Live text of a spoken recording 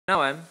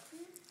Noam,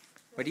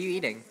 what are you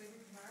eating?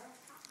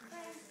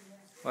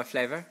 What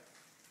flavor?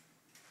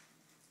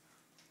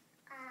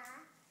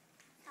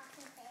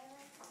 Chocolate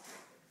flavor.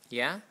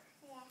 Yeah?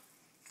 Yeah.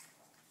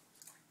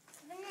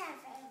 Vanilla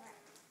flavor.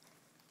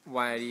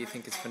 Why do you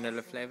think it's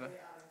vanilla flavor?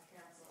 It's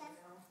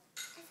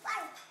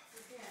white.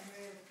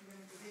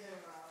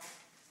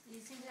 You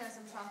seem to have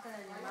some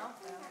chocolate in your mouth,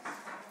 though.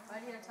 Why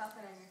do you have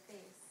chocolate on your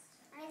face?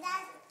 And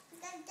that's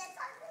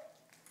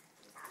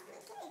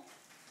chocolate cake.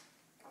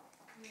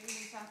 You're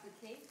eating chocolate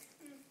cake?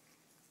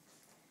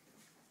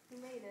 Who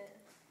made it?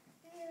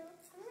 You.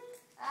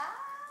 Ah!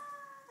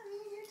 Me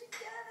and you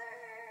together!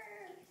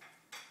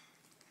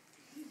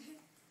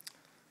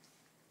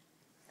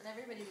 And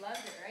everybody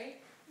loved it, right?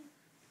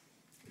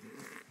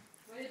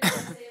 What did you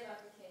say about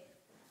the cake?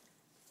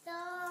 So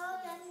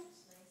yummy.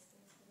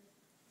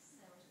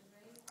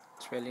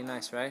 It's really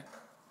nice, right?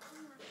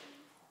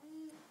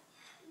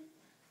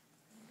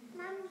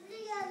 Mom, do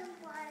you have the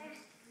water?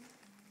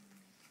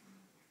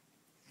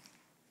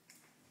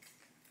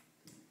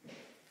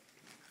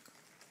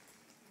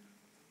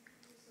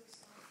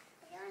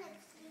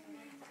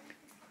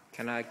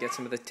 Can I get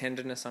some of the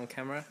tenderness on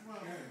camera?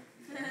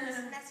 It's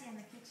messy on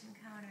the kitchen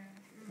counter.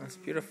 That's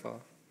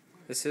beautiful.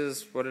 This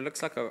is what it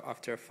looks like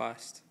after a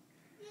fast.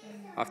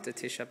 After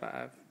Tisha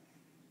B'Av.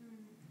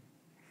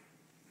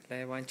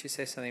 Leia, why don't you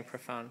say something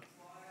profound?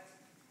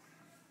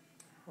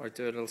 Or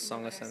do a little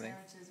song or something.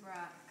 Sandwiches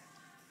rock.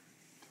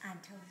 On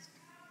toast.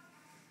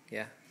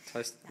 Yeah,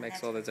 toast makes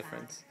that's all the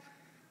profound. difference.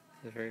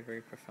 It's very,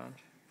 very profound.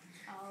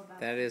 All about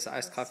That the is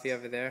iced toast. coffee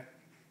over there.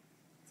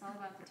 It's all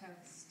about the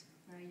toast.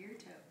 Now your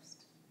toast.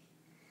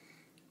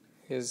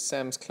 Here's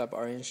Sam's Club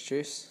orange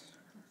juice.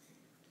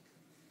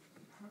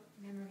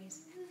 Memories.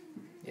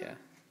 Yeah.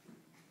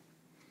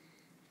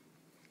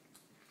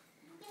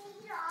 You can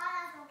eat it all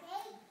up,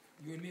 okay?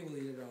 You and me will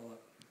eat it all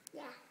up.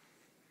 Yeah.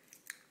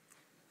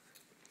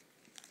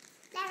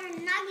 That are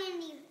not gonna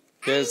be.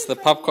 Here's the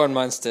popcorn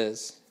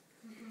monsters.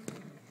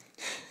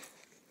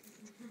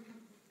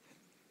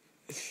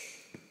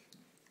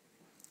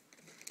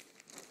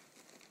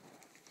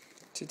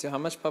 Tutu, how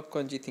much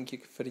popcorn do you think you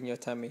could fit in your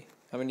tummy?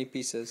 How many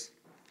pieces?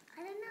 I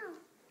don't know.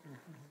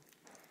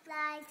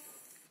 Like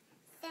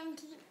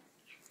 17.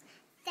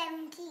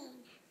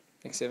 17.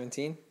 Like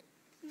 17?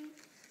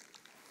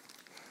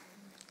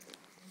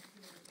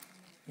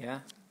 Yeah?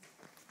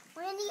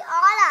 We're gonna eat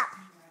all up.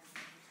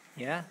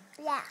 Yeah?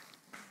 Yeah.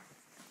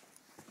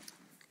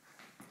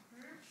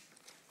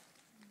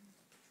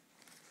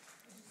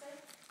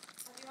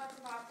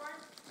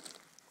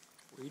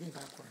 We're eating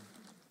popcorn.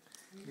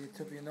 You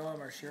two of you know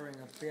are sharing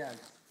a bag.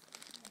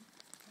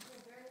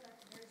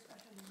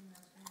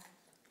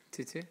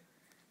 Tutu?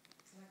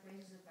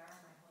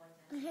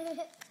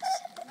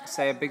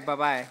 Say a big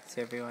bye-bye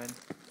to everyone.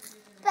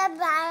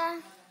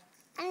 Bye-bye.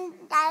 And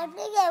I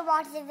think I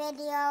watched the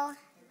video.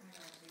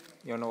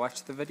 You want to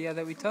watch the video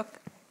that we took?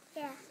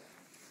 Yeah.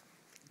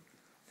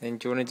 And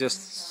do you want to do a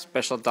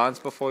special dance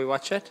before we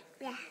watch it?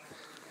 Yeah.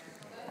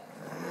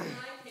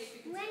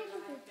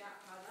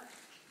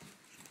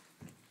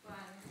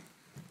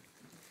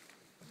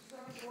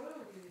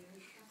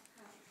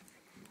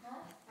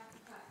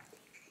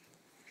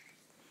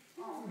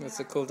 That's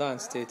a cool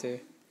dance, Tutu.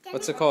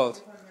 What's it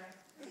called?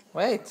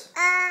 Wait.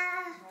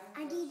 A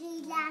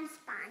DJ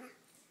Landspan.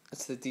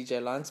 It's the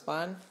DJ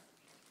Lanspan.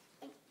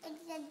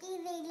 It's a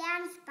DJ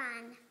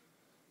Landspan.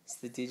 It's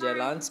the DJ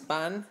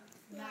Lanspan.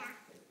 Yeah.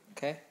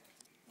 Okay.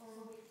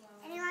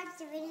 And I watch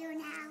the video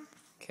now.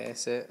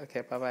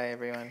 Okay, bye-bye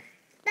everyone.